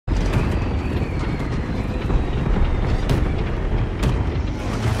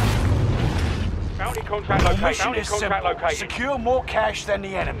contract Our located. mission is simple. Secure more cash than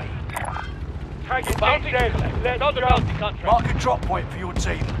the enemy. Target dead. Let's Not the go. bounty contract. Mark a drop point for your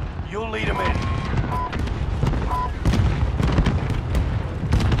team. You'll lead them in.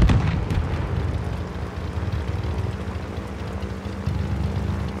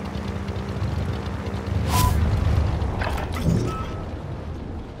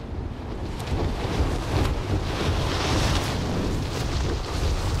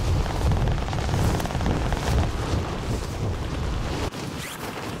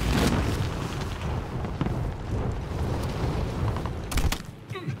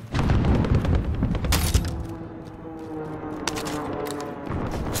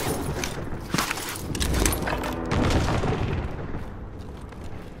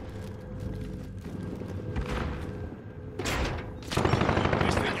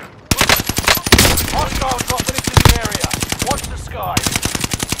 Hostile dropping into the area. Watch the skies.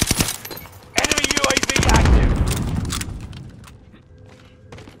 Enemy UAV active.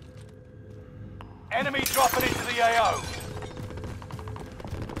 Enemy dropping into the AO.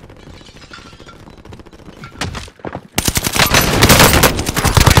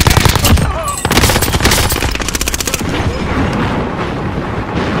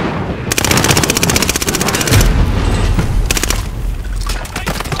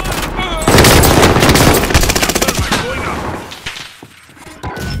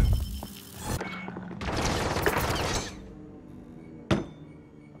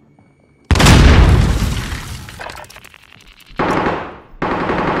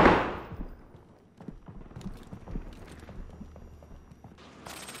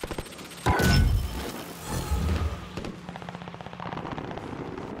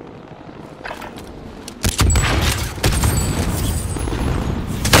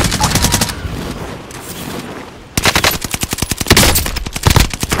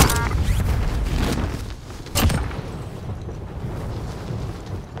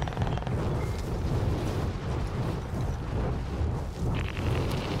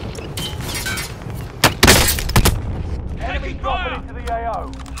 Enemy dropping into the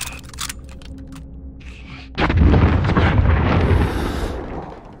AO.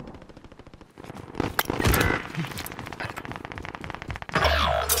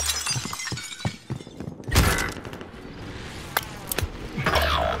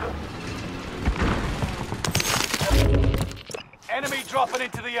 Enemy dropping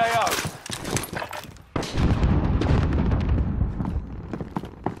into the AO.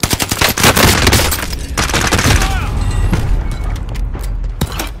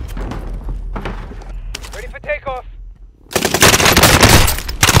 Ready for takeoff.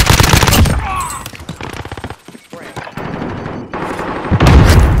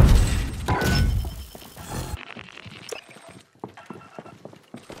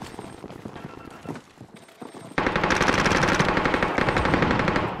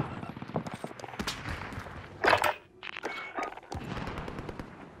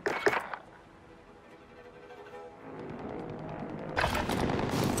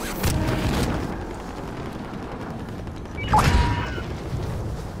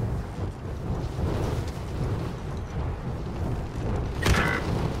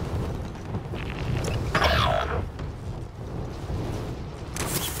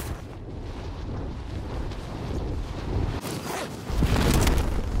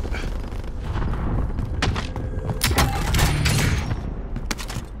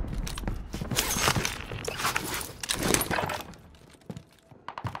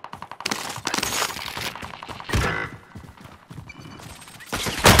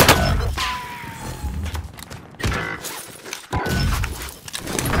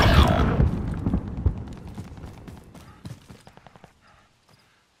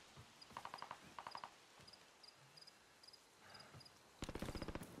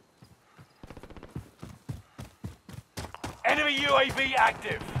 Enemy UAV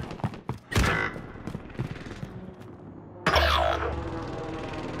active.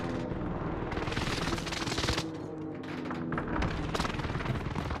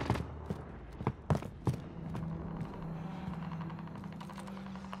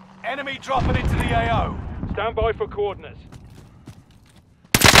 Enemy dropping into the AO. Stand by for coordinates.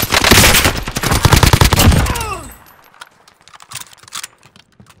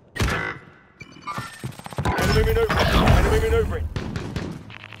 Enemy maneuvering. Enemy maneuvering.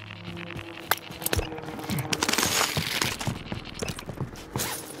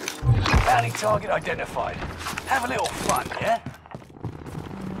 Bounty target identified. Have a little fun, yeah?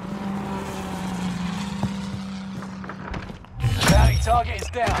 Bounty target is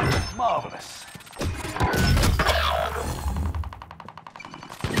down. Marvelous.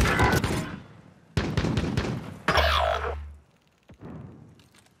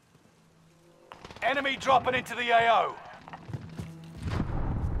 Enemy dropping into the AO.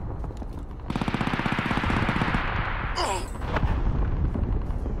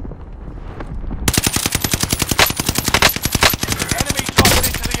 Enemy dropping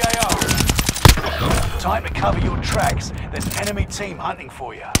into the AO. Time to cover your tracks. There's an enemy team hunting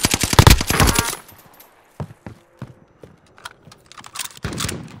for you.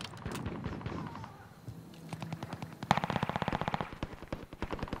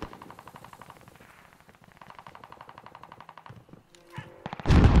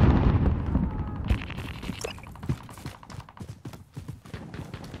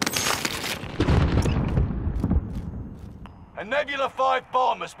 A Nebula 5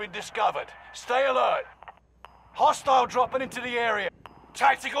 bomb has been discovered. Stay alert. Hostile dropping into the area.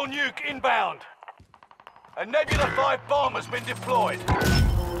 Tactical nuke inbound. A Nebula 5 bomb has been deployed.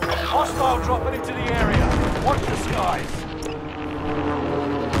 Hostile dropping into the area. Watch the skies.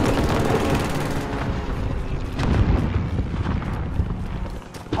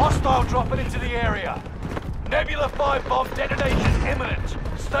 Hostile dropping into the area. Nebula 5 bomb detonation imminent.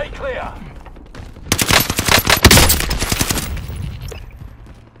 Stay clear.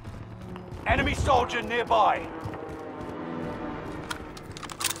 Enemy soldier nearby.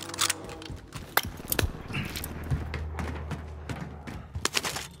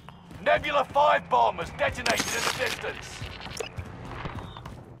 Nebula 5 bomb has detonated in the distance.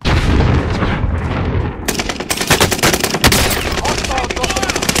 Hostile dropping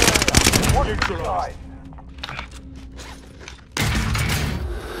into the area. Watch the side.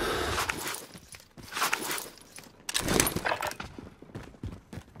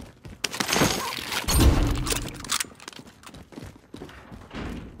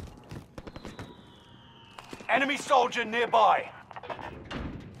 Enemy soldier nearby.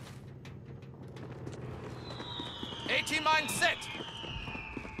 18 mine set.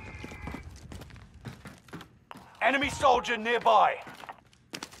 Enemy soldier nearby.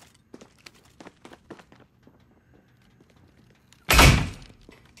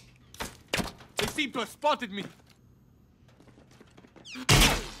 They seem to have spotted me.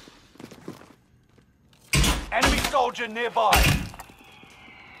 Enemy soldier nearby.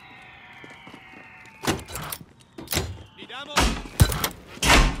 Need ammo?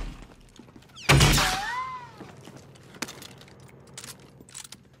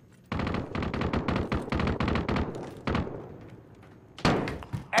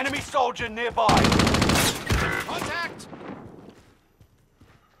 Enemy soldier nearby. Contact!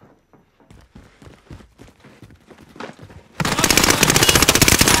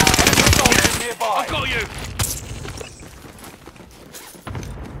 Enemy soldier nearby. I've got you!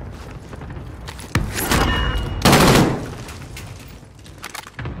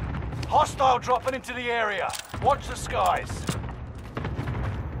 Hostile dropping into the area. Watch the skies.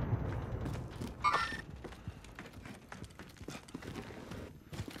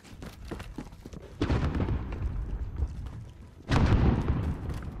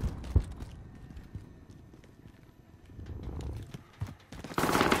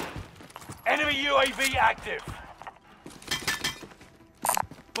 Enemy UAV active.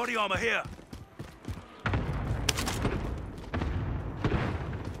 Body armor here.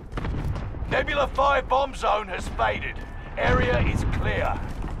 Nebula 5 bomb zone has faded. Area is clear.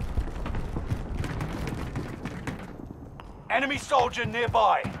 Enemy soldier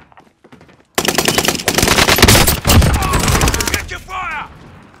nearby. Get your fire!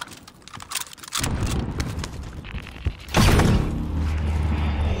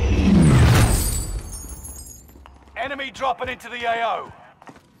 Enemy dropping into the AO.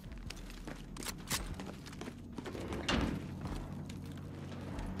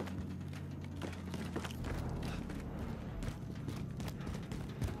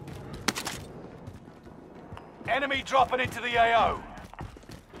 Enemy dropping into the AO.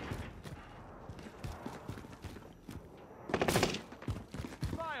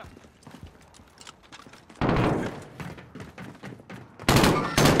 Fire!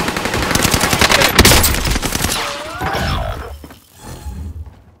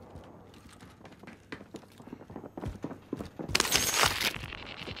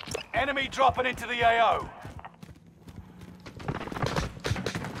 Enemy dropping into the AO.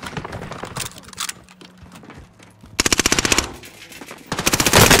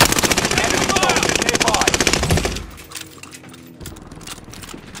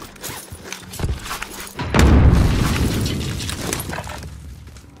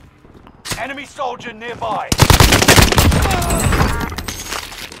 Enemy soldier nearby.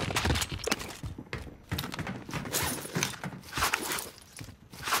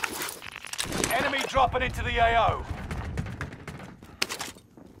 Enemy dropping into the AO.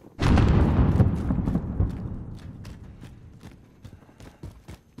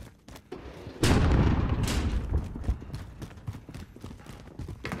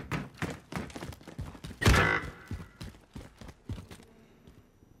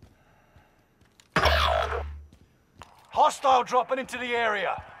 Hostile dropping into the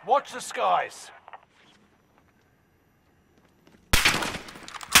area. Watch the skies.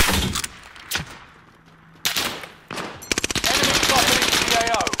 Enemy dropping into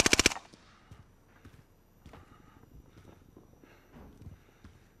the AO.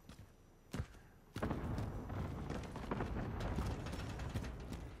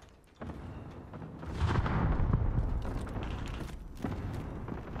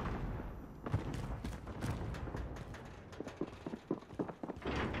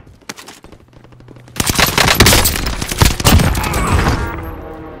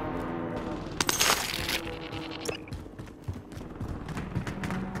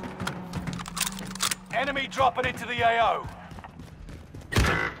 Enemy dropping into the AO.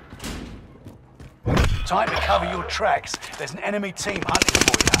 Time to cover your tracks. There's an enemy team hunting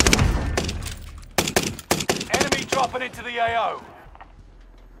for you. Enemy dropping into the AO.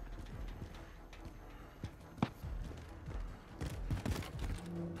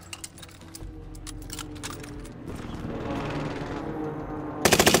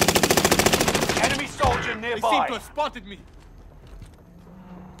 Enemy soldier They seem nearby. to have spotted me.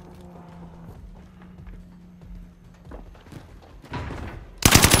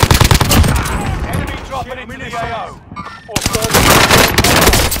 Dropping into the AO.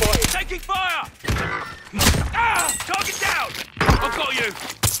 Taking fire! Ah! Target down! I've got you!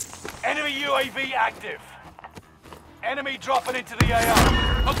 Enemy UAV active. Enemy dropping into the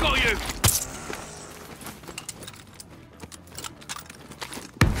AO. I've got you!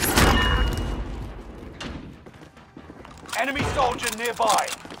 Enemy soldier nearby.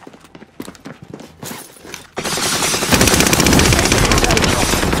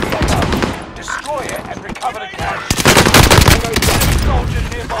 Destroy it and recover the cash. Enemy soldier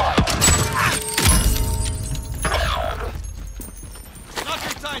nearby. Not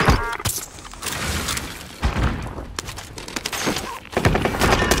in time.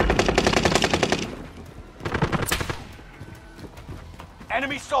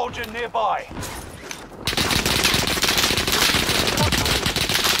 Enemy soldier nearby.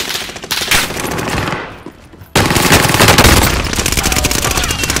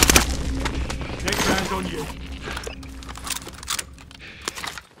 Next round on you.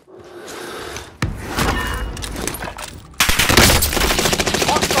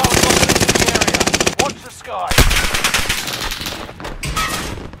 Hostile dropping into the area. Watch the sky.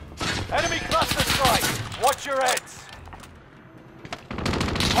 Enemy cluster strike. Watch your heads.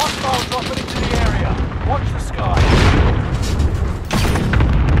 Hostile dropping into the area. Watch the sky.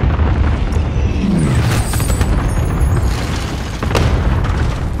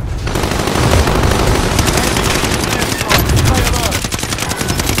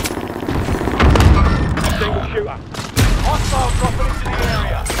 Hostile dropping into the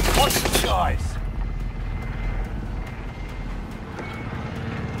area. Watch the skies.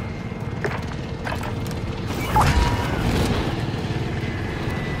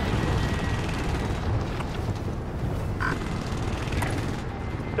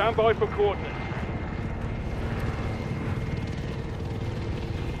 Stand by for coordinates.